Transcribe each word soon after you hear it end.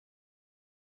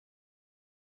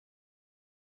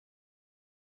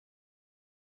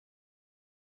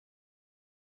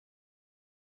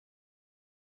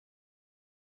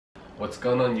What's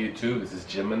going on YouTube? This is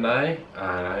Gemini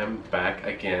and I am back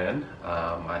again.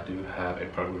 I do have a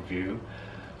product review.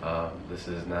 This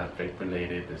is not vape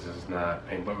related, this is not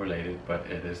paintball related, but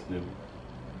it is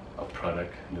a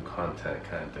product, new content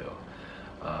kind of deal.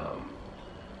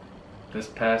 This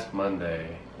past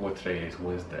Monday, well today is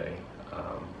Wednesday,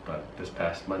 but this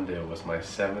past Monday was my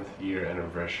 7th year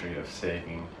anniversary of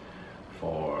saving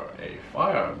for a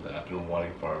firearm that I've been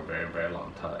wanting for a very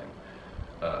long time.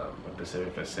 I've been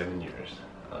saving for 7 years.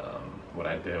 What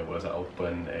I did was I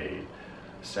opened a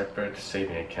separate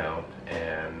saving account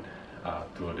and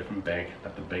through a different bank,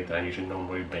 not the bank that I usually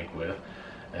normally bank with,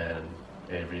 and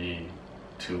every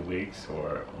 2 weeks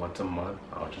or once a month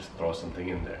I'll just throw something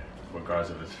in there,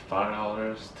 regardless if it's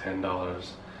 $5, $10,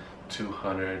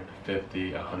 $200,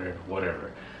 $50, $100,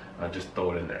 whatever. I just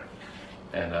throw it in there.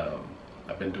 And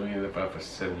I've been doing it for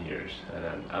 7 years, and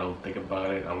I don't think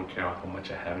about it. I don't care how much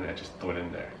I have in it. I just throw it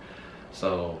in there.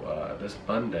 So this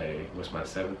Monday was my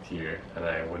 7th year, and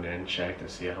I went in and checked to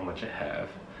see how much I have,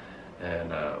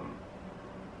 and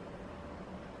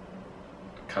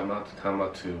come out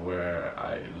to where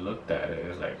I looked at it. It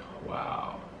was like,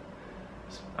 wow,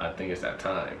 I think it's that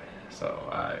time. So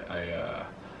I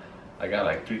got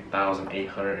like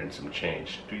 3,800 and some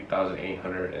change,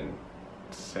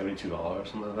 $3,872,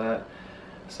 something like that.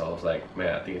 So I was like,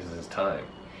 man, I think this is time.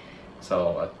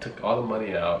 So I took all the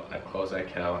money out, I closed that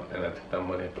account, and I took that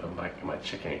money and put it back in my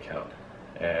checking account.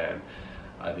 And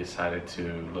I decided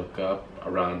to look up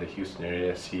around the Houston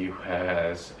area, see who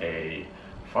has a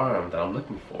firearm that I'm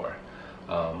looking for.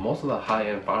 Most of the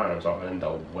high-end firearms are in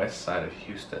the west side of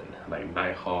Houston, like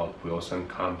Nighthawk, Wilson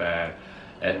Combat,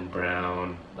 Ed &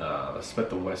 Brown,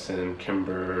 Smith & Wesson,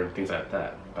 Kimber, and things like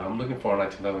that. But I'm looking for a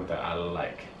 1911 that I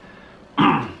like.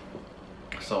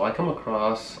 So I come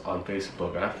across on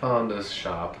Facebook, I found this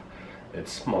shop.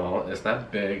 It's small, it's not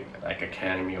big like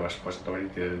Academy or Sports Authority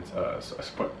Goods,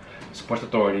 Sports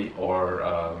Authority or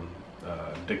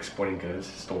Dick's Sporting Goods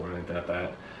store or anything like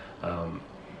that.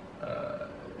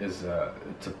 It's a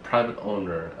private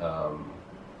owner.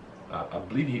 I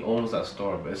believe he owns that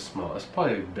store, but it's small. It's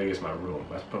probably as big as my room.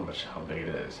 That's pretty much how big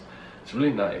it is. It's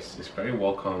really nice. It's very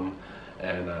welcome,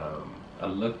 and I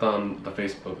looked on the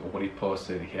Facebook of what he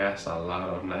posted. He has a lot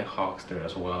of Nighthawks there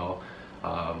as well.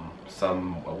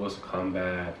 Some Wilson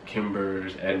Combat,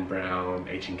 Kimbers, Ed & Brown,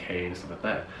 H&K, and stuff like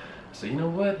that. So you know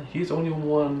what? He's the only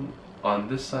one on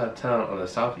this side of town, on the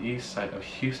southeast side of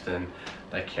Houston,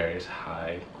 that carries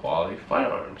high quality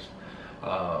firearms.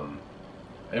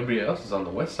 Everybody else is on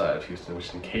the west side of Houston, which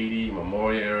is in Katy,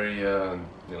 Memorial area, and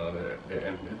you know,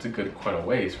 and it's a good quite a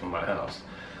ways from my house.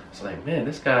 So like, man,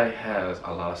 this guy has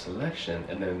a lot of selection.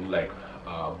 And then like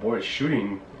board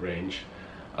shooting range,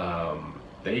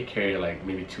 they carry like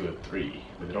maybe 2 or 3,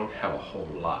 but they don't have a whole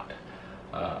lot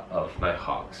of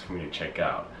Nighthawks for me to check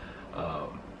out.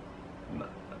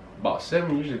 About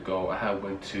 7 years ago, I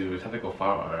went to Tactical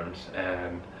Firearms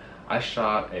and I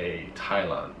shot a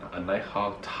Tylon, a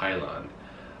Nighthawk Tylon.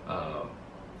 I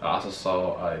also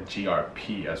saw a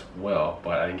GRP as well,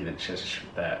 but I didn't get a chance to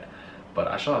shoot that. But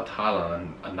I shot a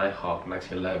Tylon, a Nighthawk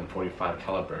 1911 45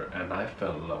 caliber, and I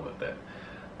fell in love with it.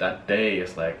 That day,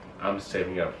 it's like I'm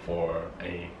saving up for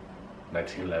a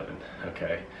 1911.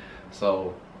 Okay,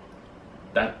 so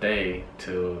that day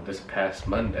to this past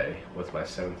Monday was my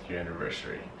 7th year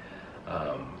anniversary.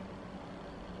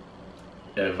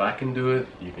 If I can do it,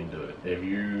 you can do it. If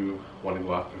you want to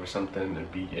go out for something and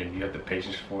if you have the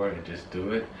patience for it, and just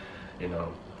do it, you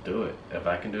know, do it. If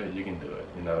I can do it, you can do it.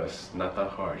 You know, it's not that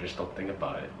hard. Just don't think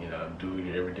about it. You know, do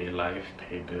your everyday life,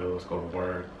 pay bills, go to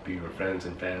work, be with friends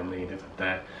and family, things like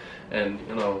that. And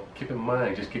you know, keep in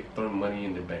mind, just keep throwing money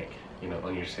in the bank, you know,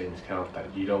 on your savings account that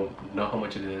you don't know how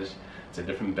much it is. It's a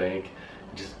different bank.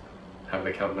 Just have an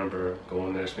account number, go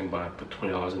in there, swing by, put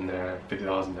 $20 in there,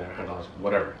 $50 in there, $100,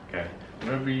 whatever. Okay,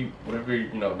 whatever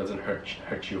you know doesn't hurt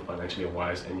you financially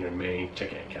wise in your main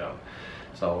checking account.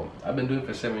 So I've been doing it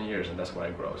for 7 years, and that's what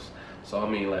I gross. So I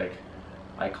mean, like,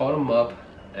 I called him up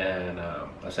and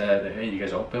I said, hey, you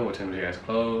guys open? What time do you guys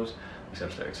close?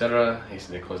 Etc. etc. He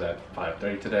said they close at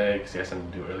 5:30 today because he has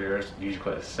something to do earlier. Usually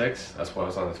close at 6. That's what I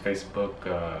was on his Facebook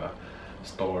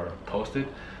store posted.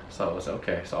 So I was like,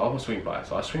 okay, so I'll swing by.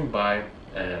 So I swing by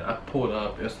and I pulled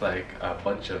up. It's like a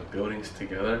bunch of buildings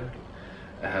together.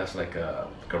 It has like a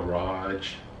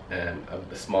garage and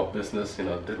a small business, you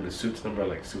know, different suits number,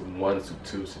 like suit 1, suit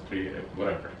 2, suit 3,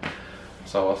 whatever.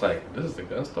 So I was like, this is the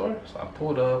gun store? So I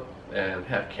pulled up and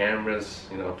have cameras,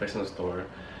 you know, facing the store.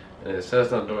 And it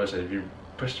says on the door, if you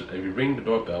ring the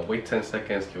doorbell, wait 10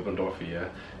 seconds, he'll open the door for you.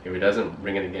 If he doesn't,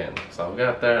 ring it again. So I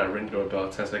got there, I ring the doorbell,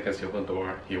 10 seconds, he opened the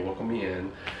door, he welcomed me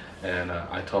in. And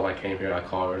I told him I came here. I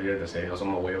called earlier to say I was on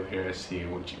my way over here to see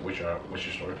what your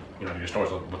store, your store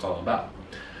is what's all about.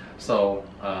 So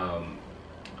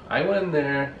I went in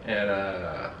there and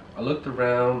I looked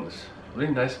around. It's a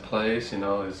really nice place,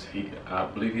 I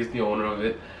believe he's the owner of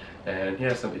it, and he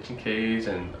has some H&Ks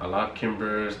and a lot of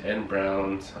Kimbers and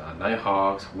Browns,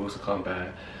 Nighthawks, Wilson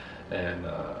Combat, and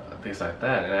things like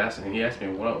that. And he asked me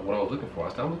what I was looking for. I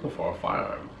said I'm looking for a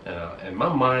firearm, and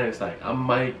my mind is like I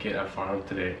might get a firearm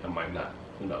today, I might not.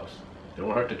 Who knows? It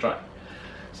won't hurt to try.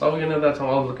 So that time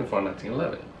I was looking for a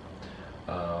 1911.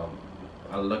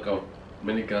 I look up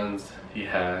many guns he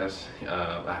has.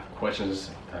 I have questions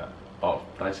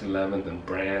about 1911s and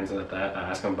brands and that. I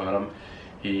ask him about them.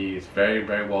 He's very,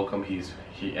 very welcome. He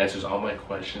answers all my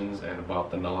questions and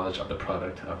about the knowledge of the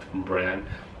product, of the brand,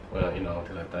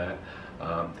 things like that.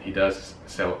 He does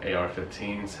sell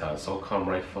AR-15s, SOCOM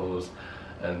rifles,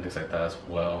 and things like that as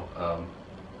well.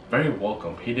 Very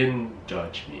welcome. He didn't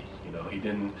judge me. He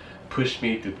didn't push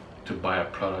me to buy a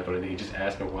product or anything. He just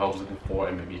asked me what I was looking for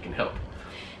and maybe he can help.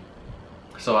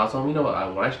 So I told him,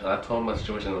 I told him my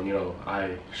situation.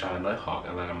 I shot a Nighthawk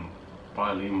and I'm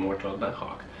probably leaning more towards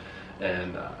Nighthawk.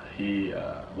 And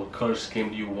what color scheme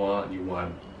do you want? You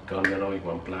want gunmetal? You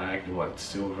want black? You want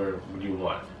silver? What do you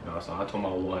want? So I told him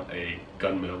I want a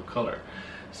gunmetal color.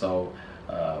 So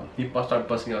he started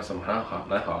busting out some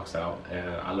Nighthawks out, and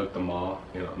I looked them all.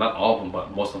 Not all of them,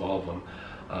 but most of all of them.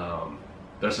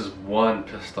 There's this one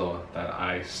pistol that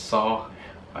I saw.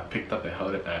 I picked up and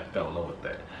held it, and I fell in love with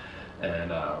it.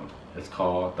 And it's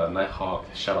called the Nighthawk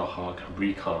Shadowhawk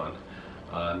Recon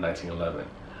 1911.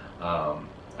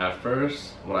 At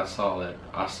first, when I saw it,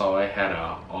 it had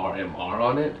a RMR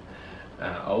on it.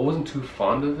 I wasn't too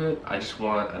fond of it. I just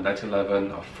want a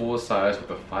 1911, a full size with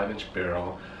a 5-inch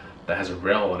barrel that has a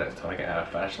rail on it so I can add a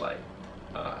flashlight.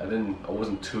 And then I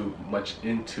wasn't too much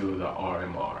into the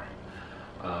RMR.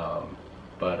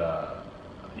 But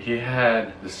he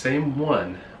had the same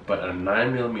one, but a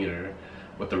 9mm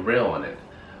with the rail on it.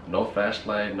 No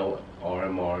flashlight, no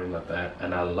RMR, anything like that.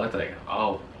 And I looked like,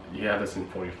 oh, you have this in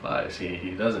 45. See,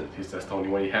 he doesn't. He's just the only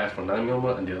one he has for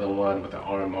 9mm, and the other one with the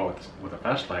RMR with a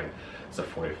flashlight is a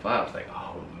 45. I was like,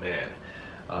 oh man.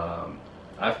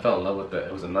 I fell in love with it.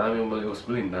 It was a 9mm. It was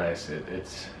really nice.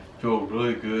 It's feel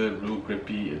really good, real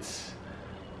grippy. It's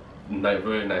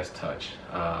very nice touch.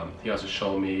 He also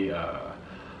showed me a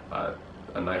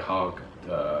Nighthawk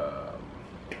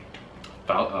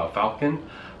Falcon.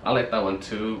 I like that one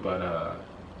too, but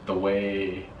the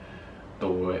way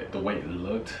it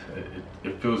looked,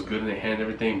 it feels good in the hand and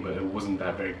everything, but it wasn't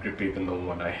that very grippy than the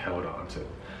one I held on to.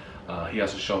 He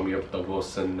also showed me up the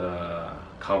Wilson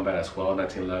Combat as well,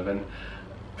 1911.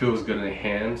 Feels good in the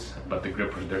hands, but the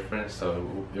grip was different, so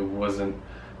it wasn't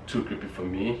too grippy for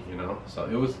me, So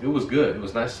it was good. It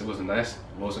was nice. It was a nice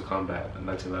Wilson Combat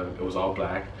 1911. It was all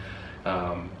black.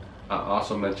 I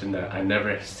also mentioned that I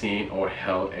never seen or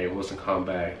held a Wilson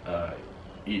Combat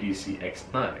EDC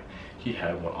X9. He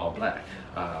had one all black.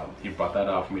 He brought that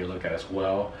out for me to look at as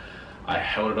well. I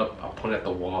held it up, I pointed at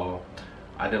the wall.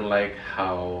 I didn't like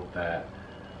how that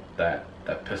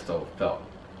pistol felt.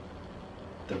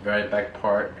 The very back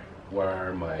part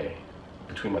where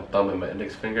between my thumb and my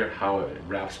index finger, how it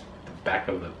wraps the back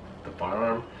of the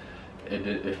firearm,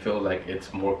 it feels like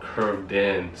it's more curved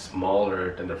in,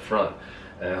 smaller than the front.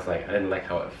 And I was like, I didn't like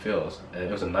how it feels. And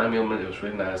it was a 9mm, it was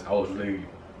really nice. I was really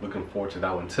looking forward to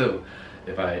that one too.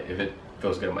 If it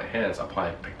feels good in my hands, I'll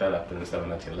probably pick that up instead of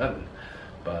 1911.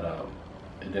 But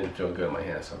it didn't feel good in my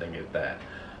hands, so I didn't get that.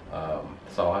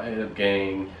 So I ended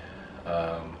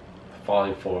up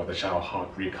falling for the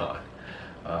Shadowhawk Recon.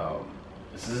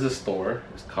 This is a store.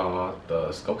 It's called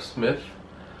the Scope Smith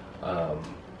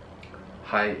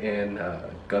high-end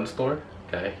gun store.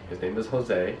 Okay, his name is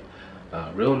Jose.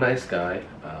 Real nice guy.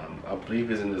 I believe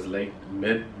he's in his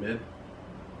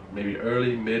maybe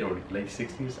early, mid, or late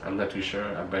 60s. I'm not too sure.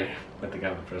 I met the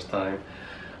guy for the first time.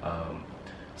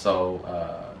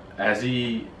 As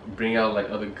he bring out like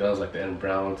other guns like the N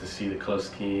Brown to see the color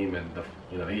scheme, and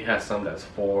he has some that's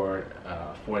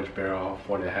 4-inch barrel,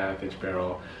 4.5-inch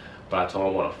barrel, but I told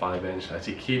him I want a 5-inch. As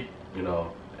he keep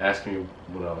asking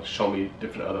me, show me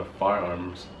different other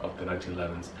firearms of the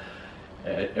 1911s.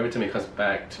 And every time he comes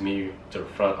back to me to the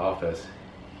front office,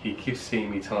 he keeps seeing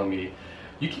me, telling me,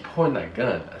 "You keep holding that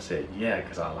gun." I said, "Yeah,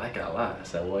 because I like it a lot." I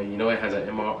said, "Well, it has an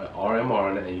RMR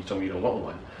on it, and you told me you don't want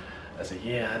one." I said,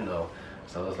 "Yeah, I know."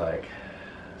 So I was like,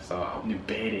 I'm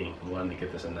debating wanting to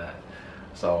get this and that.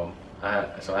 So I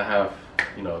have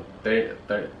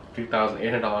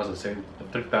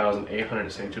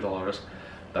 $3,872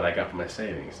 that I got from my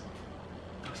savings.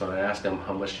 So I asked him,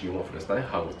 how much do you want for this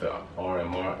Nighthawk with the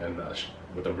RMR and the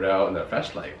with the rail and the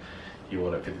flashlight, he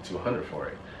wanted 5,200 for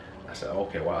it. I said,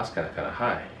 okay, well, that's kind of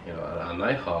high. You know, on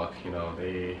Nighthawk, you know,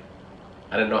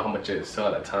 I didn't know how much it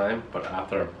sold at the time, but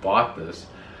after I bought this,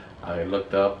 I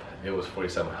looked up, it was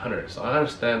 4,700. So I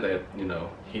understand that, you know,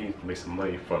 he needs to make some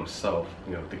money for himself,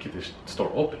 you know, to keep the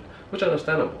store open, which is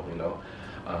understandable, you know.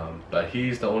 But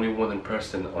he's the only one in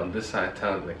person on this side of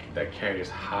town that carries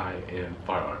high-end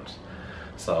firearms.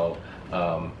 So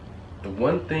the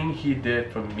one thing he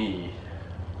did for me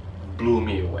blew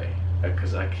me away,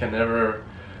 because I can never.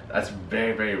 That's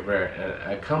very, very rare,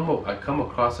 and I come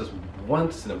across this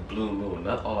once in a blue moon,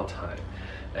 not all the time.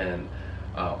 And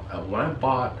when I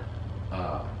bought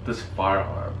this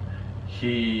firearm,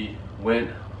 he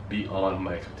went beyond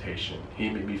my expectation. He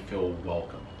made me feel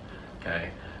welcome.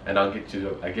 Okay, and I will get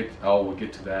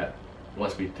to that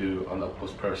once we do on the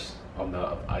up close on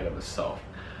the item itself.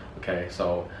 Okay,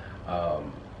 so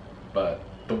but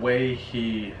the way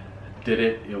he did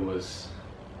it, it was,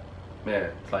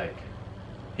 man, it's like,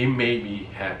 he made me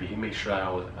happy. He made sure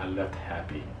I left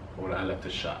happy when I left the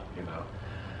shop, you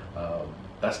know.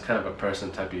 That's kind of a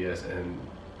person type he is, and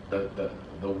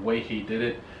the way he did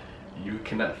it, you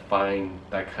cannot find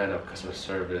that kind of customer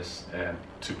service and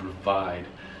to provide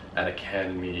at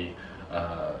Academy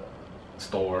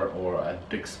store or at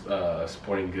Dick's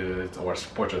Sporting Goods or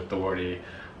Sports Authority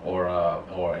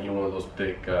or even one of those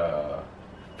big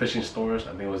fishing stores.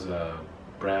 I think it was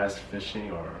Brass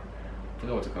Fishing, or I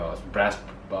forget what it's called. It's Brass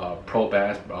Pro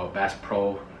Bass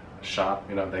Pro shop.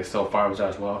 You know, they sell firearms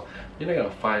as well. You're not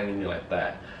gonna find anything like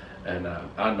that, and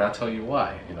I'll not tell you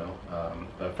why. You know,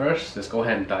 but first, let's go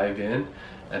ahead and dive in,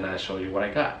 and I'll show you what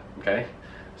I got. Okay,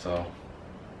 so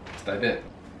let's dive in.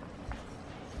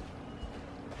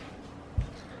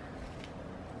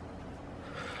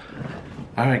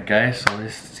 Alright guys, so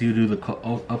let's do the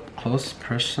up close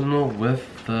personal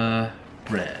with the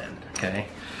brand. Okay,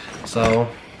 so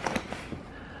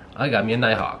I got me a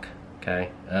Nighthawk.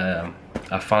 Okay,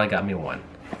 I finally got me one.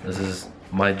 This is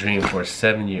my dream for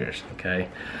 7 years. Okay,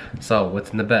 so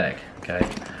what's in the bag? Okay,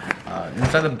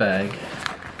 inside the bag,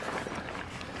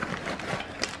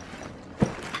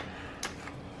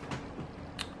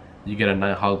 you get a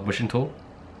Nighthawk bushing tool.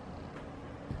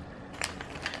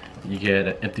 You get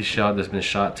an empty shell that's been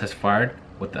shot, test fired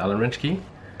with the Allen wrench key.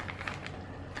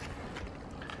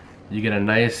 You get a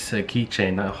nice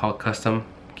keychain, Nighthawk custom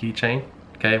keychain,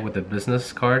 okay, with a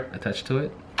business card attached to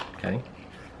it. Okay.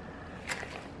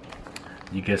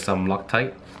 You get some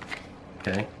Loctite,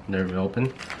 okay, never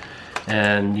open,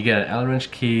 and you get an Allen wrench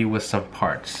key with some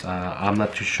parts. I'm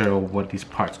not too sure what these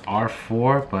parts are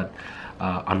for, but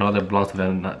I know they belong to the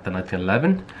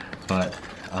 1911, but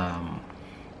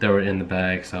they were in the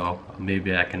bag, so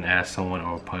maybe I can ask someone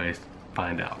or probably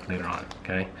find out later on.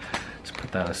 Okay, let's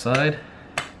put that aside.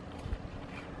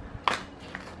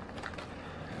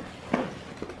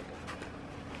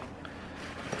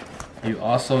 You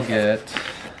also get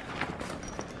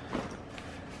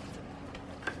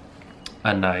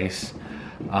a nice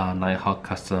Nighthawk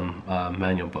custom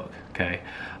manual book. Okay,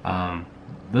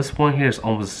 this one here is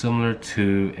almost similar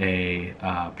to a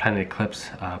Planet Eclipse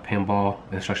paintball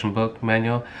instruction book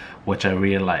manual, which I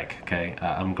really like. Okay,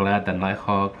 I'm glad that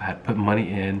Nighthawk had put money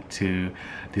in to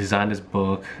design this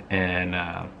book, and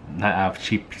not out of a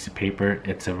cheap piece of paper.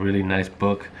 It's a really nice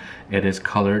book. It is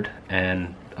colored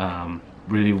and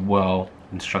really well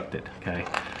instructed. Okay,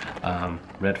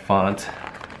 red font.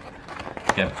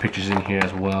 Got pictures in here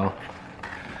as well.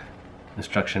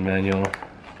 Instruction manual.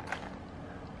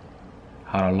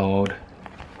 How to load,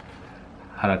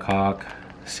 how to cock,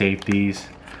 safeties,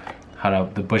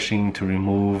 the bushing to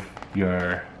remove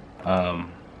your,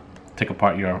 take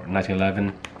apart your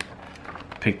 1911,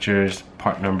 pictures,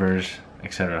 part numbers,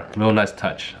 etc. Real nice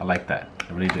touch. I like that.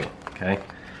 I really do. Okay.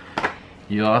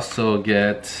 You also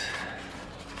get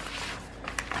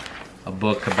a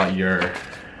book about your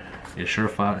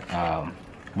Surefire.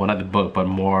 Well, not the book, but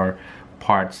more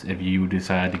parts if you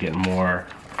decide to get more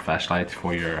flashlights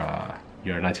for your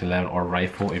 1911 or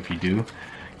rifle if you do.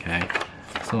 Okay,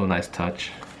 so a nice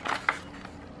touch.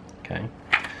 Okay,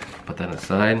 put that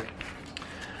aside.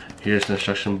 Here's the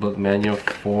instruction book manual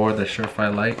for the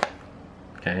Surefire light.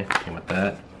 Okay, came with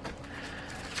that.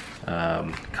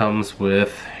 Comes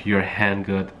with your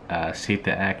handgun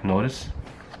Safety Act notice.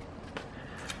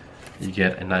 You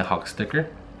get a Nighthawk sticker.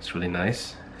 It's really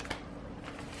nice.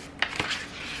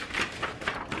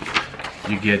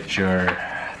 You get your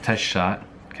test shot,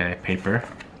 okay, paper,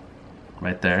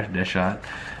 right there, test shot,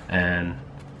 and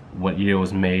what year it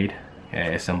was made,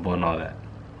 okay, assembled and all that.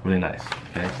 Really nice,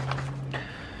 okay.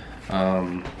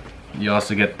 You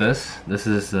also get this. This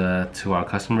is to our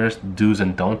customers, do's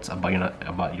and don'ts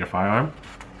about your firearm.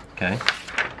 Okay.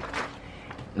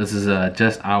 This is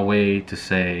just our way to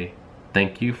say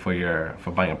thank you for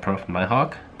buying a pro from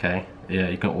Nighthawk. Okay. Yeah,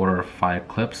 you can order 5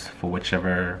 clips for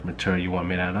whichever material you want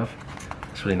made out of.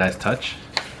 It's a really nice touch.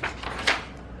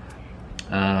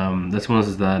 This one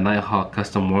is the Nighthawk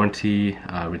custom warranty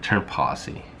return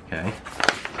policy. Okay.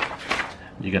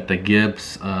 You got the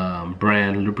Gibbs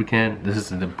brand lubricant. This is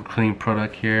the clean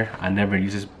product here. I never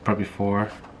used this product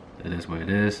before. It is what it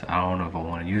is. I don't know if I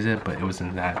want to use it, but it was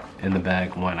in the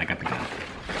bag when I got the gun.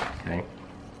 Okay.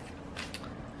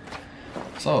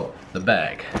 So the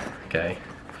bag. Okay.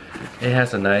 It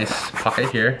has a nice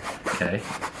pocket here. Okay.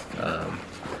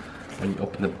 When you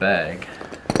open the bag,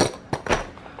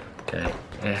 okay,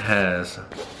 it has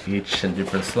each in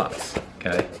different slots.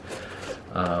 Okay.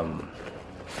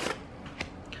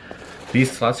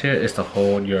 These slots here is to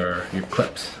hold your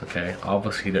clips. Okay.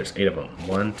 Obviously, there's 8 of them.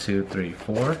 1, 2, 3,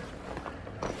 4,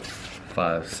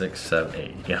 5, 6, 7, 8.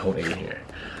 You can hold 8 in here.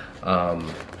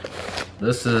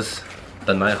 This is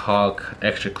the Nighthawk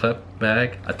extra clip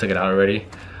bag. I took it out already,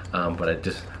 but I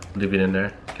just leave it in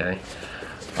there. Okay.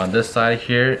 On this side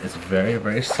here, it's very,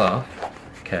 very soft.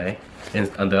 Okay. And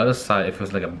on the other side, it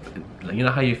feels like you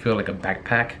know how you feel like a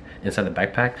backpack inside the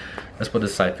backpack? That's what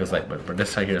this side feels like, but this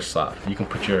side here is soft. You can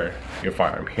put your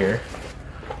firearm here.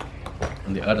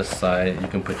 On the other side, you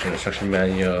can put your instruction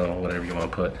manual, whatever you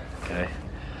want to put. Okay.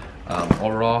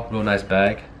 Overall, real nice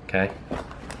bag. Okay.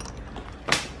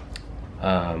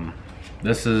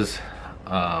 This is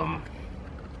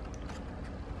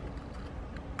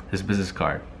his business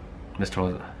card,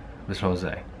 Mr.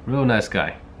 Jose. Real nice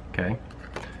guy. Okay.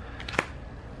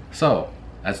 So,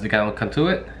 as the guy will come to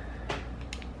it,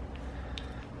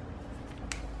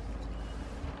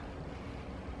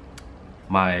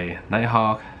 my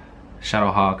Nighthawk,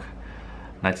 Shadowhawk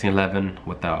 1911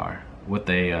 with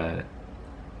a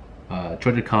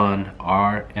Trijicon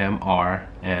RMR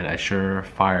and a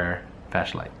Surefire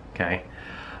flashlight. Okay.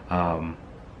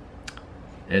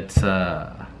 It's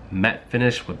a matte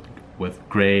finish with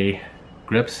gray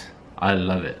grips. I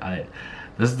love it.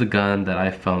 This is the gun that I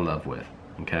fell in love with.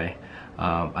 Okay.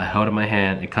 I held it in my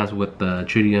hand. It comes with the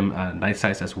tritium night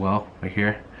sights as well right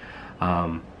here.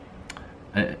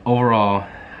 Overall,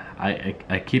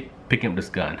 I keep picking up this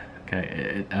gun.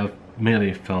 Okay. I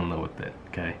immediately fell in love with it.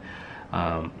 Okay.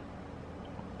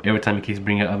 Every time he keeps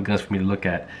bringing other guns for me to look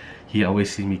at, he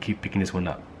always sees me keep picking this one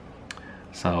up.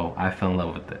 So I fell in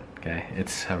love with it. Okay,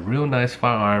 it's a real nice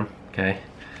firearm. Okay,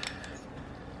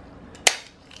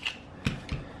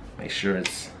 make sure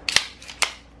it's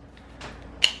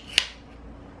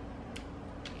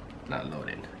not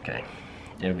loaded. Okay,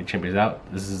 every chamber is out.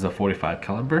 This is a 45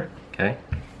 caliber. Okay,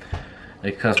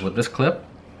 it comes with this clip.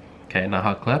 Okay,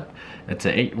 Nighthawk clip. It's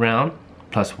an 8 round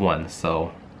plus 1,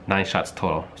 so 9 shots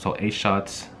total. So 8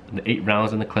 shots, 8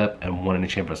 rounds in the clip and 1 in the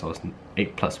chamber, so it's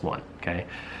 8 plus 1. Okay,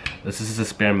 this is a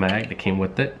spare mag that came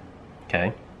with it.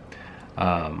 Okay,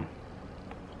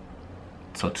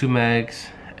 so 2 mags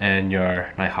and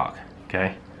your Nighthawk.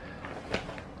 Okay,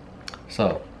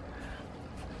 so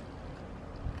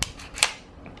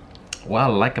what I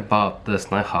like about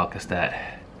this Nighthawk is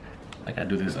that I gotta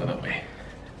do this the other way.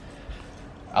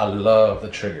 I love the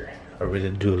trigger. I really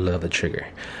do love the trigger.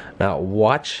 Now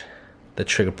watch the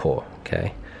trigger pull.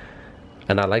 Okay,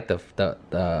 and I like the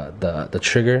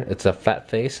trigger. It's a flat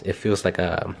face. It feels like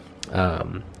a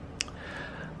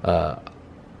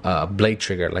blade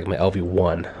trigger, like my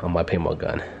LV1 on my paintball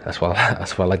gun. That's why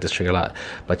I like this trigger a lot.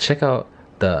 But check out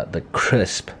the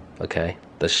crisp. Okay,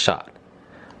 the shot.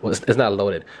 Well, it's not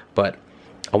loaded, but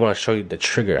I want to show you the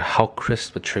trigger. How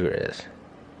crisp the trigger is.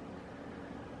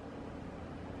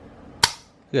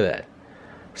 Look at that.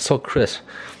 So crisp.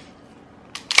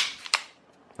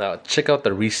 Now check out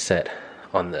the reset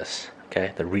on this.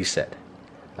 Okay, the reset.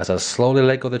 As I slowly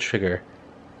let go of the trigger,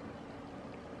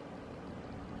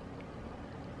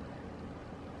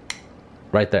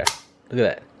 right there. Look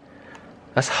at that.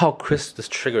 That's how crisp this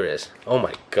trigger is. Oh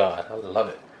my god, I love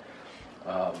it.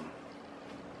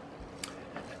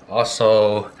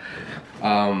 Also,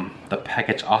 the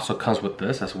package also comes with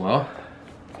this as well.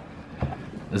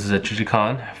 This is a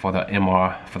Trijicon for the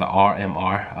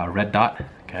RMR red dot.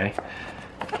 Okay,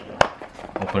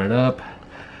 open it up.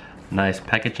 Nice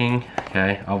packaging.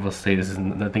 Okay, obviously this is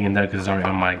nothing in there because it's already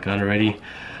on my gun already.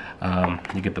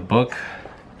 You get the book.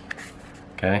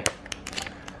 Okay,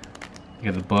 you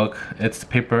get the book. It's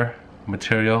paper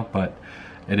material, but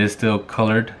it is still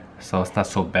colored, so it's not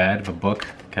so bad of a book.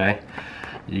 Okay,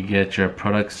 you get your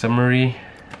product summary.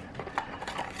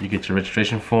 You get your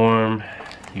registration form.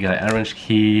 You got an orange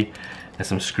key, and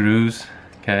some screws,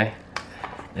 okay?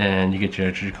 And you get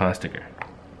your Trijicon sticker,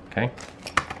 okay?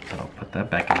 So I'll put that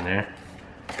back in there.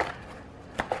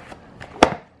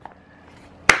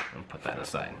 And put that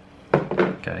aside,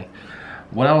 okay?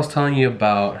 What I was telling you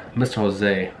about Mr.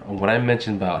 Jose, what I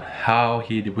mentioned about how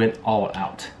he went all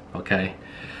out, okay?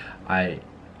 I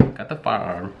got the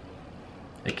firearm.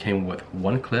 It came with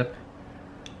one clip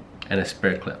and a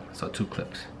spare clip, so 2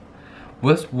 clips.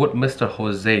 What Mr.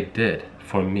 Jose did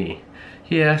for me,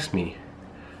 he asked me,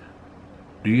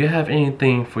 do you have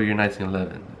anything for your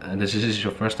 1911? And this is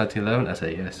your first 1911? I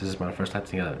said, yes, this is my first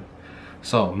 1911.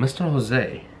 So Mr.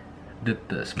 Jose did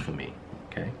this for me,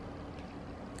 okay?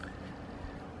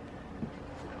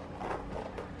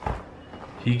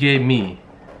 He gave me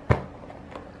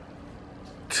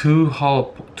two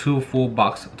full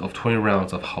box of 20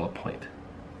 rounds of hollow point,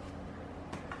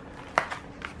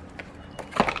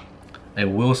 a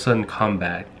Wilson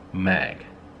Combat mag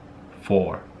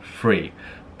for free,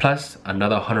 plus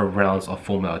another 100 rounds of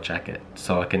full metal jacket,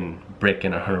 so I can break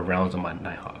in 100 rounds on my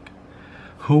Nighthawk.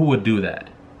 Who would do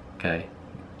that? Okay,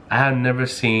 I have never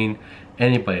seen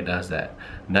anybody does that.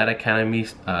 Not Academy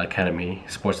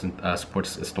Sports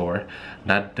Store,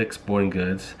 not Dick's Sporting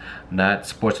Goods, not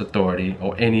Sports Authority,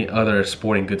 or any other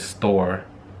sporting goods store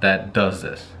that does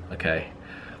this. Okay,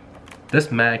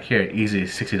 this mag here easy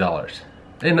 $60.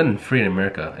 Ain't nothing free in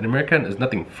America. In America, there's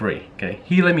nothing free. Okay,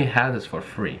 he let me have this for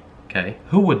free. Okay,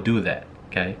 who would do that?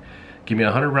 Okay, give me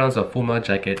 100 rounds of full metal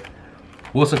jacket,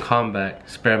 Wilson Combat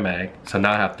spare mag. So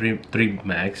now I have three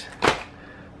mags.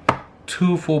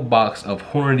 2 full box of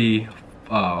Hornady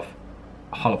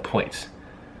hollow points,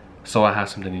 so I have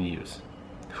something to use.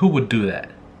 Who would do that?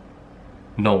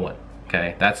 No one.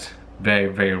 Okay, that's very,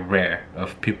 very rare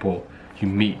of people you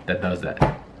meet that does that.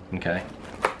 Okay,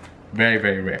 very,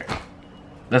 very rare.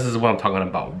 This is what I'm talking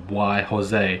about. Why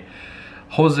Jose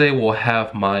will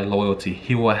have my loyalty.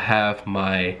 He will have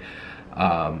my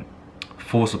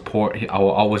full support. I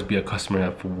will always be a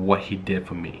customer for what he did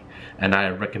for me, and I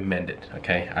recommend it.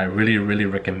 Okay, I really, really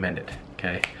recommend it.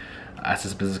 Okay, as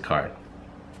his business card.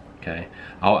 Okay,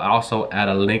 I'll also add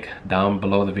a link down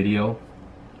below the video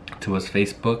to his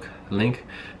Facebook link.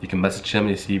 You can message him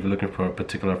and see if you're looking for a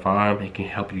particular firearm he can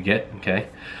help you get. Okay,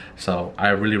 so I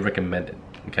really recommend it.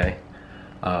 Okay,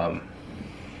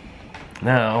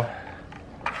 now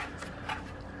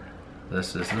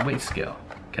this is the weight scale.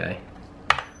 Okay,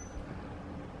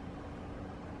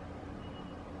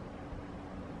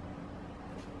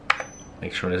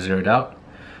 make sure it's zeroed out.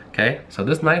 Okay, so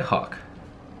this Nighthawk,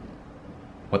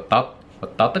 without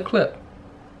the clip,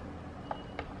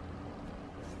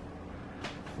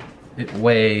 it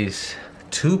weighs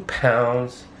 2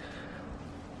 pounds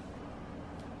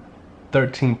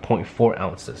 13.4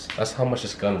 ounces. That's how much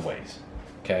this gun weighs.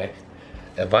 Okay,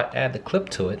 if I add the clip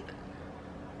to it,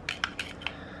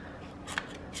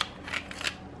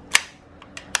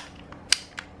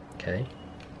 okay,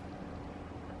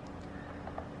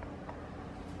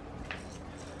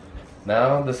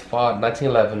 now this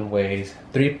 1911 weighs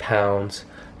 3 pounds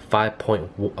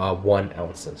 5.1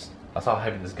 ounces. That's how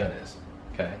heavy this gun is.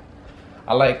 Okay,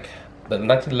 I like the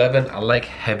 1911. I like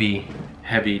heavy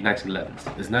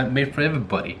 1911s. It's not made for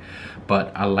everybody,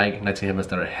 but I like 1911s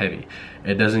that are heavy.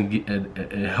 It doesn't get,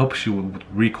 it helps you with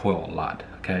recoil a lot.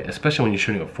 Okay, especially when you're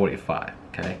shooting a 45.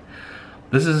 Okay,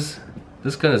 this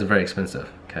gun is very expensive.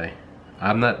 Okay,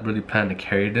 I'm not really planning to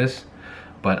carry this,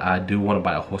 but I do want to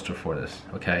buy a holster for this.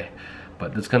 Okay,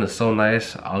 but this gun is so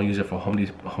nice. I'll use it for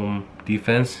home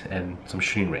defense and some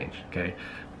shooting range. Okay,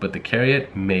 but to carry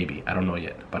it, maybe, I don't know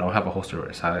yet, but I don't have a holster for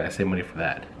it, so I save money for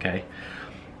that. Okay,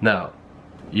 now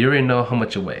you already know how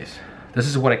much it weighs. This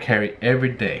is what I carry every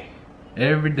day.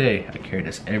 Every day I carry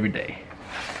this every day.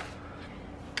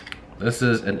 This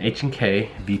is an H&K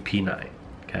VP9.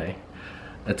 Okay,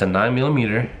 it's a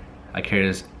 9mm. I carry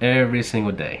this every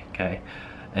single day. Okay,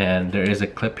 and there is a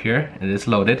clip here. It is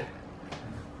loaded.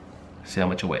 See how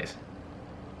much it weighs.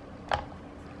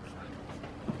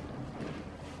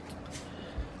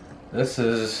 This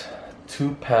is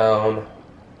 2 pound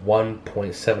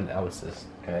 1.7 ounces.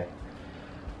 Okay,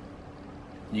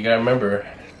 you gotta remember,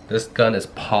 this gun is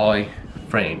poly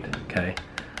framed. Okay,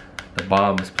 the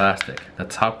bottom is plastic, the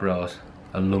top rail is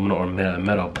aluminum or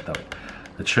metal, but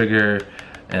the trigger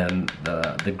and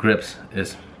the grips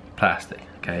is plastic.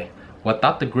 Okay,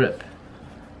 without the grip,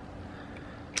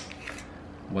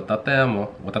 without the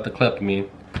ammo, without the clip, I mean,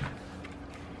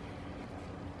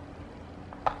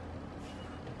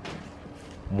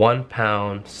 £1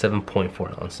 pound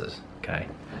 7.4 ounces. Okay,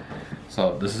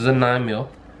 so this is a 9mm,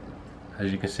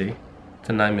 as you can see. It's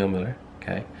a 9mm.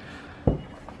 Okay,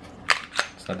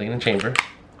 it's nothing in the chamber.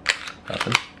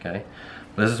 nothing, okay?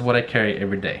 But this is what I carry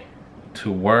every day.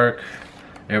 To work,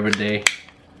 every day,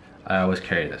 I always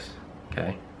carry this,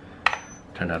 okay?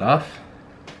 Turn that off.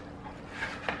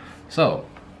 So,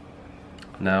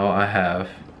 now I have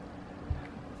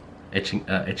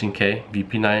H&K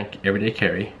VP9 everyday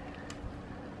carry.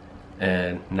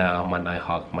 And now my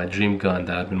Nighthawk, my dream gun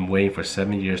that I've been waiting for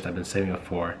 7 years, that I've been saving up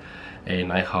for, a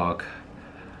Nighthawk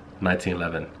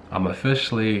 1911. I'm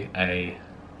officially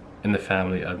in the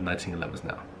family of 1911s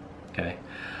now, okay?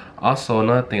 Also,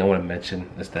 another thing I want to mention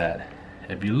is that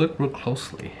if you look real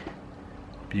closely,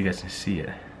 if you guys can see it,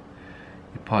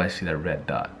 you probably see that red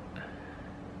dot.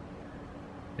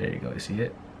 There you go, you see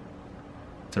it?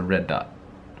 It's a red dot,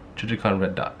 Trijicon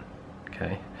red dot,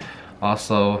 okay?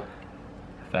 Also,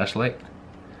 flashlight,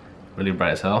 really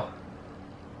bright as hell.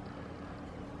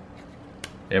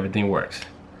 Everything works,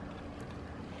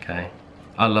 okay?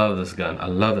 I love this gun, I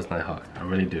love this Nighthawk, I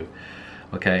really do.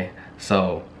 Okay,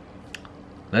 so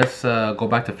let's go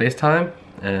back to FaceTime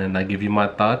and I give you my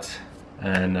thoughts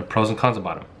and the pros and cons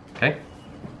about them, okay?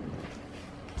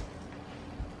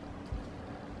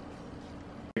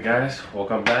 Hey guys,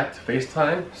 welcome back to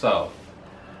FaceTime. So,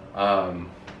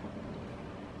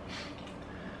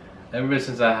 ever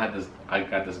since I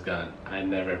got this gun, I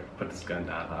never put this gun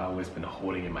down. I've always been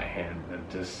holding it in my hand and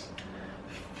just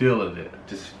feel of it,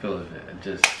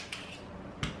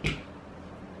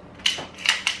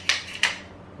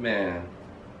 man,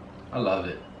 I love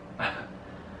it.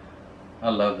 I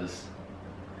love this.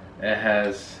 It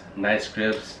has nice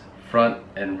grips, front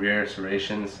and rear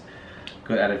serrations,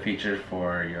 good added feature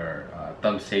for your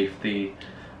thumb safety.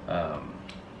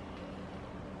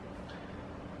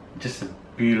 Just a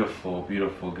beautiful,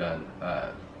 beautiful gun.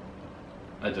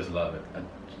 I just love it.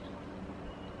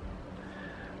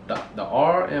 The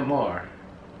RMR,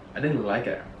 I didn't like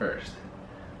it at first,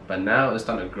 but now it's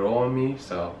starting to grow on me,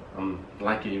 so I'm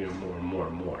liking it even more and more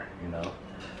and more, you know.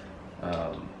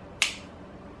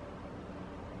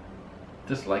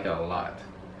 Just like it a lot.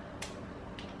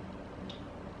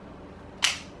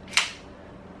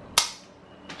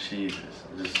 Jesus,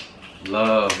 I just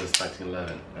love this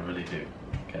 1911. I really do.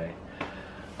 Okay.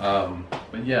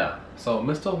 But yeah, so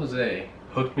Mr. Jose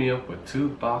hooked me up with 2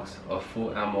 boxes of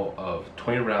full ammo of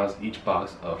 20 rounds each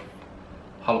box of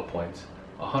hollow points,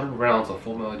 100 rounds of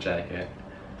full metal jacket,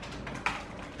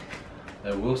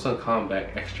 a Wilson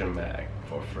Combat extra mag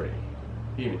for free.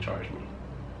 He even charged me.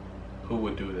 Who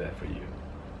would do that for you?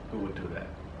 Who would do that?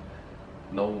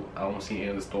 No, I don't see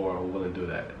any in the store who willing to do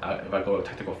that. If I go to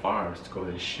Tactical Firearms to go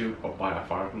and shoot or buy a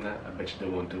firearm from that, I bet you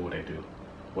they won't do what they do.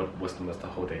 What Mr.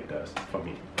 Jose does for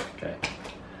me. Okay.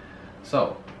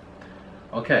 So,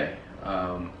 okay.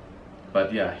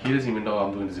 But yeah, he doesn't even know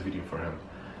I'm doing this video for him.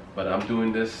 But I'm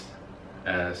doing this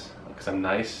because I'm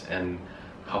nice and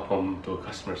help him to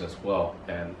customers as well,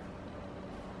 and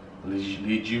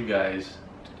lead you guys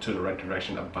to the right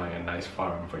direction of buying a nice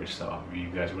firearm for yourself if you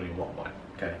guys really want one.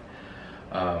 Okay.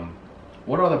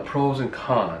 What are the pros and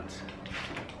cons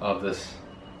of this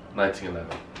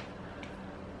 1911?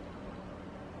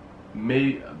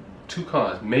 Maybe 2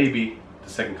 cons, maybe the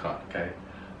second con. Okay,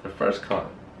 the first con,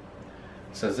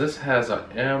 since this has a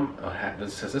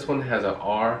since this one has a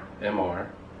RMR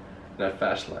and a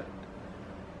flashlight,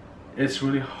 it's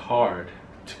really hard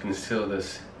to conceal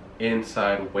this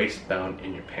inside waistband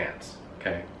in your pants.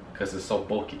 Okay, because it's so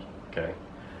bulky. Okay,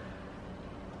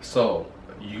 so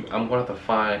I'm gonna have to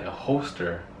find a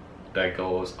holster that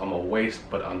goes on my waist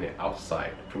but on the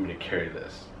outside for me to carry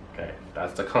this. Okay,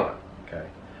 that's the con. Okay,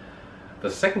 the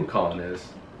second con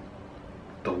is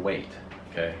the weight.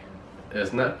 Okay,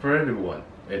 it's not for everyone.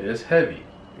 It is heavy.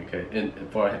 Okay, and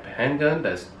for a handgun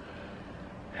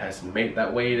has made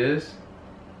that way it is,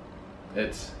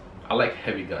 I like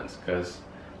heavy guns because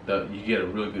you get a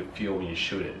really good feel when you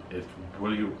shoot it. It's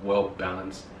really well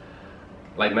balanced.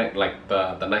 Like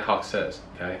the Nighthawk says,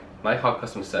 okay? Nighthawk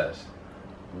Custom says,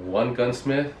 one gun,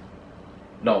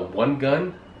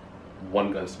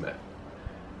 one gunsmith.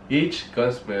 Each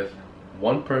gunsmith,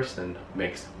 one person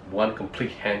makes one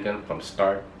complete handgun from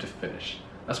start to finish.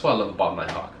 That's what I love about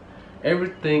Nighthawk.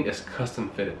 Everything is custom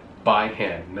fitted by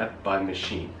hand, not by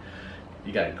machine.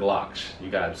 You got Glocks,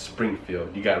 you got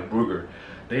Springfield, you got Ruger.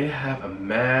 They have a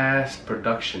mass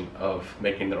production of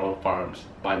making their own firearms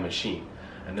by machine,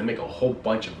 and they make a whole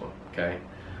bunch of them. Okay,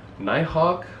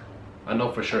 Nighthawk, I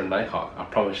know for sure Nighthawk. I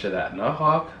promise you that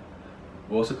Nighthawk,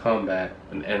 Wilson Combat,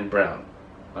 and N. Brown.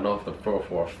 I know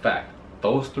for a fact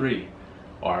those 3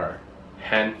 are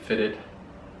hand fitted,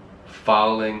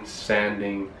 filing,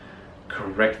 sanding,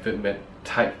 correct fitment,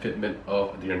 tight fitment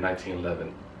of your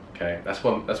 1911. Okay, that's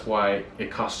why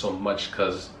it costs so much,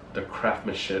 because the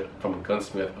craftsmanship from a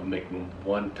gunsmith of making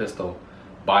one pistol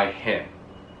by hand,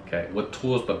 okay, with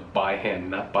tools, but by hand,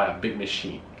 not by a big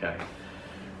machine, okay.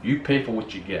 You pay for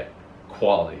what you get,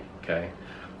 quality, okay.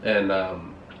 And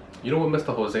you know what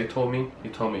Mr. Jose told me? He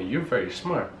told me, you're very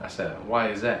smart. I said, why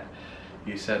is that?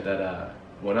 He said that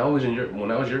when I was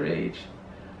your age,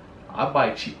 I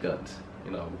buy cheap guns,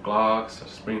 you know, Glocks,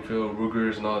 Springfield,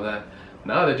 Rugers, and all that.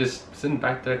 Now they're just sitting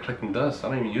back there collecting dust. I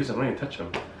don't even use them. I don't even touch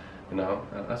them. You know.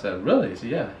 I said, really? He said,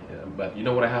 yeah. But you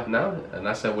know what I have now? And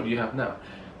I said, what do you have now?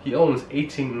 He owns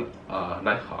 18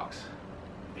 Nighthawks.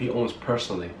 He owns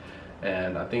personally,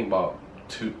 and I think about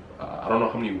two. I don't know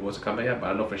how many was the company yet, but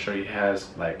I know for sure he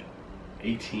has like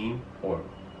 18 or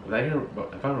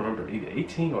if I remember, either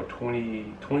 18 or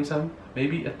 20 something,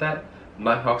 maybe at that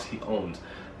Nighthawks he owns.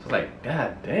 So it's like,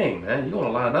 god dang, man, you own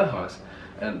a lot of Nighthawks.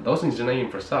 And those things are not even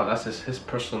for sale. That's just his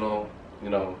personal, you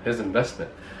know, his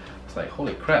investment. It's like,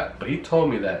 holy crap. But he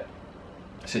told me that,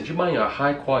 since you're buying a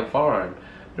high quality firearm,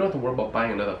 you don't have to worry about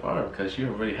buying another firearm because you're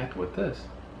really happy with this.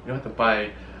 You don't have to buy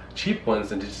cheap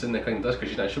ones and just sitting there collecting dust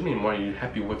because you're not shooting anymore. You're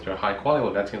happy with your high quality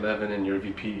with 1911 and your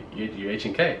VP, your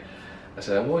H&K. I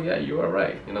said, well, yeah, you are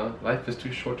right. You know, life is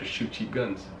too short to shoot cheap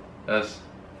guns.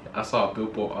 I saw a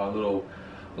billboard, a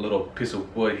little piece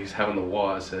of wood he's having on the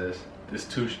wall. It says, it's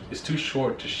too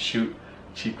short to shoot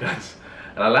cheap guns.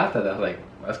 And I laughed at that. I was like,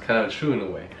 that's kind of true in a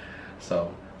way.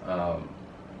 So,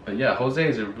 but yeah, Jose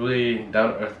is a really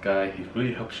down-to-earth guy. He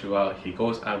really helps you out. He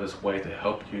goes out of his way to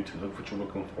help you, to look what you're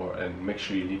looking for and make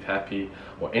sure you leave happy.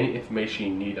 Or any information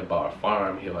you need about a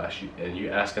firearm, he'll ask you, and you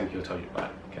ask him, he'll tell you about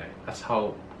it. Okay, that's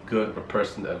how good of a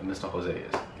person that Mr. Jose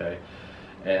is. Okay,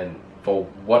 and for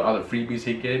what other freebies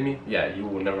he gave me, yeah, you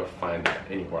will never find that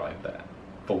anywhere like that.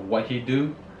 For what he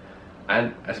do,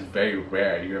 and it's very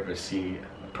rare you ever see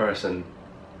a person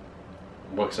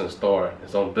works in a store,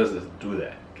 his own business, do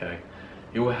that. Okay,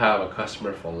 he will have a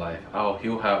customer for life.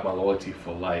 He'll have my loyalty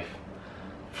for life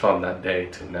from that day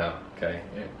to now. Okay,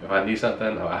 if I need something,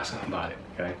 I'll ask him about it.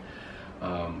 Okay,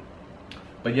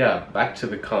 but yeah, back to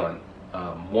the con.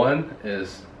 One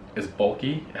is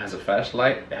bulky. It has a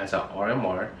flashlight. It has an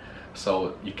RMR,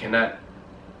 so you cannot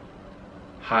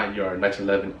hide your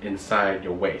 1911 inside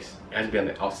your waist. It has to be on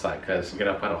the outside because you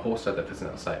gotta find a holster that fits on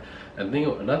the outside. And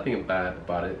another thing bad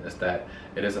about it is that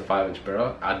it is a 5-inch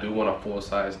barrel. I do want a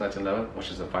full-size 1911, which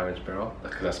is a 5-inch barrel,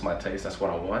 because that's my taste. That's what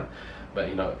I want. But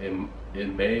you know, it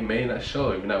may not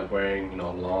show if you're not wearing, you know,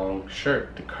 a long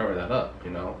shirt to cover that up.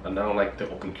 You know, and I don't like to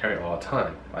open carry all the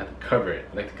time. I like to cover it.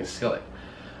 I like to conceal it.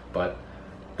 But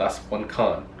that's one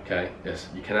con. Okay, is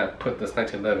you cannot put this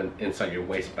 1911 inside your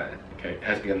waistband. Okay, it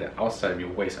has to be on the outside of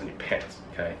your waist on your pants.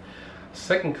 Okay.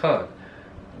 Second con,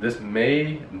 this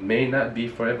may not be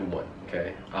for everyone.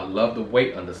 Okay, I love the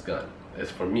weight on this gun.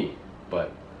 It's for me,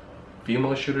 but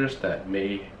female shooters that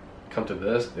may come to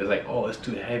this, it's like, oh, it's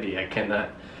too heavy. I cannot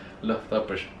lift up.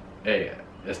 Or hey,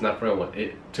 it's not for everyone.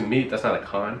 To me, that's not a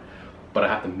con, but I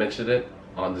have to mention it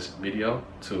on this video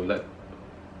to let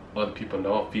other people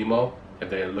know, female, if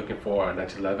they're looking for a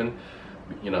 1911,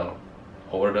 you know,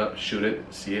 hold it up, shoot it,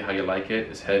 see how you like it.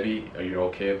 It's heavy. Are you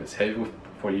okay if it's heavy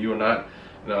for you or not?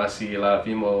 You know, I see a lot of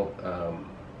female,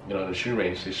 you know, in the shooting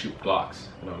range, they shoot Glocks,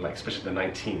 you know, like especially the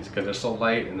 19s, because they're so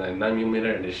light, and then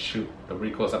 9mm, and they shoot, the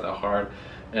recoil's not that hard,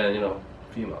 and you know,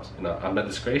 females. You know, I'm not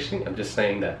disgracing. I'm just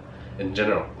saying that in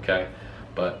general, okay?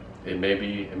 But it may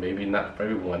be not for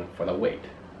everyone for the weight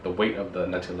of the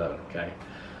 1911, okay?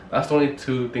 That's the only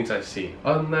two things I see.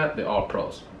 Other than that, they're all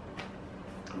pros.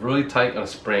 Really tight on a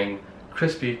spring,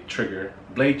 crispy trigger,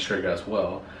 blade trigger as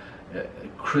well,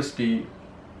 crispy.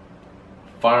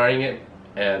 Firing it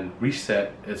and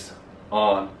reset is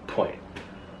on point.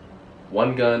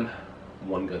 One gun,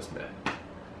 one gunsmith.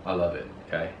 I love it.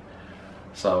 Okay.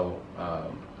 So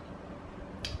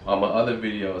on my other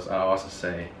videos, I also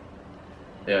say,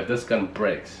 if this gun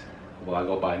breaks, well, I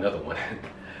go buy another one.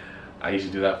 I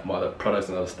usually do that for my other products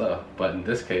and other stuff, but in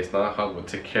this case, Nighthawk will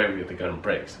take care of you if the gun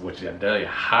breaks, which I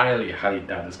highly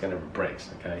doubt this gun ever breaks.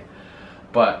 Okay,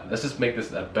 but let's just make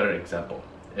this a better example.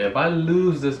 If I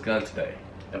lose this gun today,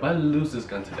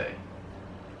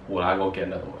 will I go get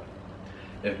another one?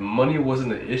 If money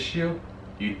wasn't an issue,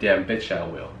 you damn bitch I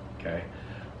will. Okay,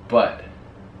 but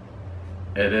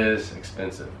it is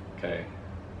expensive. Okay,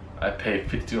 I paid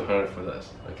 $5,200 for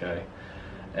this. Okay,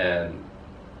 and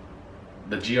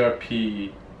the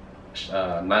GRP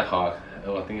Nighthawk,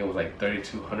 I think it was like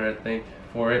 $3,200, I think,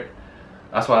 for it.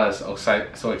 That's why I was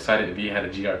so excited. If you had a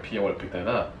GRP, I would have picked that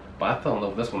up. But I fell in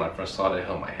love with this when I first saw it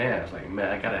in my hand. I was like,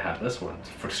 man, I gotta have this one.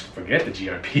 Forget the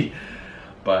GRP.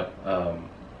 But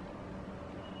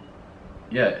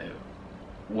yeah,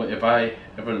 if I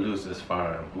ever lose this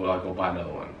firearm, will I go buy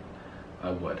another one?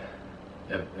 I would.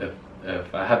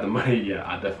 If I had the money, yeah,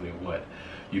 I definitely would.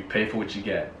 You pay for what you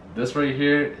get. This right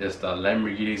here is the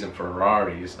Lamborghinis and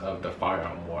Ferraris of the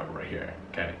firearm world right here.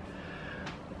 Okay,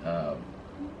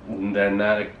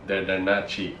 they're not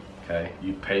cheap. Okay,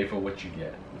 you pay for what you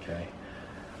get. Okay.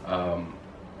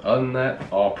 Other than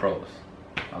that, all pros.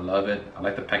 I love it. I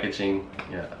like the packaging.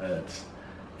 Yeah, it's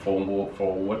for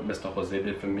what Mr. Jose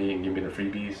did for me and give me the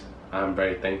freebies. I'm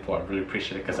very thankful. I really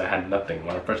appreciate it because I had nothing.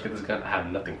 When I first got this gun, I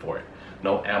had nothing for it.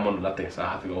 No ammo, nothing. So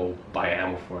I had to go buy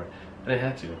ammo for it. I didn't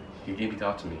have to. He gave it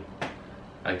out to me.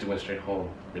 I just went straight home,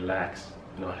 relaxed.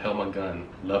 You know, held my gun,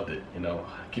 loved it. You know,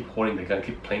 keep holding the gun,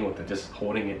 keep playing with it, just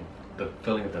holding it. The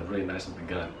feeling of the really nice with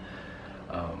the gun.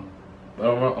 But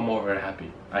overall, I'm all very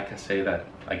happy. I can say that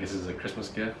I guess it's a Christmas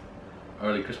gift,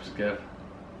 early Christmas gift,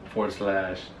 /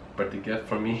 birthday gift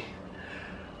for me.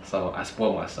 So I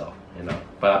spoiled myself, you know.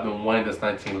 But I've been wanting this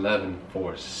 1911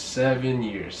 for 7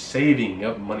 years, saving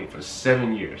up money for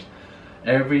 7 years.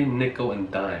 Every nickel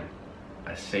and dime,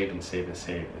 I saved and saved and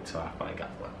saved until I finally got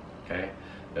one. Okay,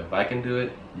 if I can do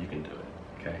it, you can do it.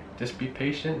 Okay, just be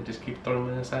patient, just keep throwing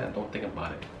them inside and don't think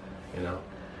about it. You know,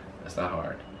 that's not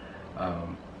hard.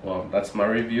 Well, that's my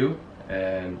review,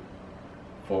 and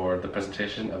for the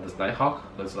presentation of this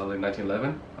Nighthawk, this other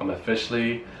 1911. I'm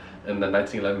officially in the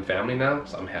 1911 family now,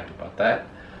 so I'm happy about that.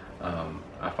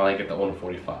 I finally get to own a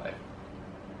 45.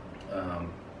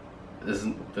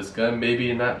 This gun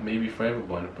maybe not maybe for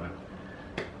everyone, but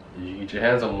you get your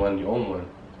hands on one, you own one,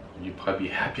 you'd probably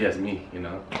be happy as me, you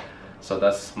know. So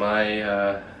that's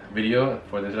my video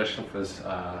for the introduction for this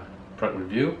product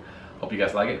review. Hope you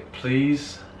guys like it.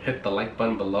 Please hit the like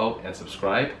button below and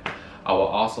subscribe. I will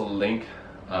also link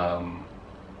a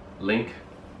link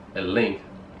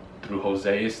through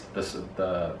Jose's the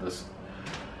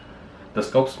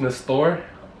Scopesmith store,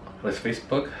 his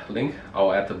Facebook link.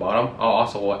 I'll add to the bottom. I'll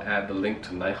also add the link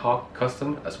to Nighthawk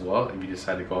Custom as well if you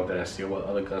decide to go out there and see what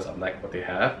other guns I like what they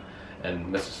have,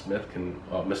 and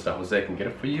Mr. Jose can get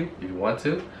it for you if you want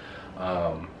to.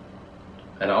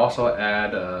 And I also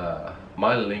add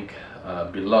my link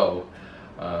below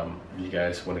if you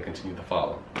guys want to continue to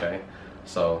follow. Okay,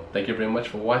 so thank you very much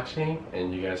for watching,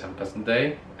 and you guys have a pleasant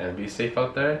day and be safe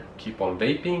out there. Keep on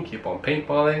vaping, keep on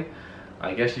paintballing.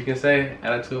 I guess you can say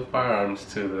attitude of firearms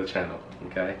to the channel.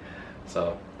 Okay,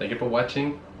 so thank you for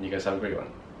watching. You guys have a great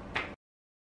one.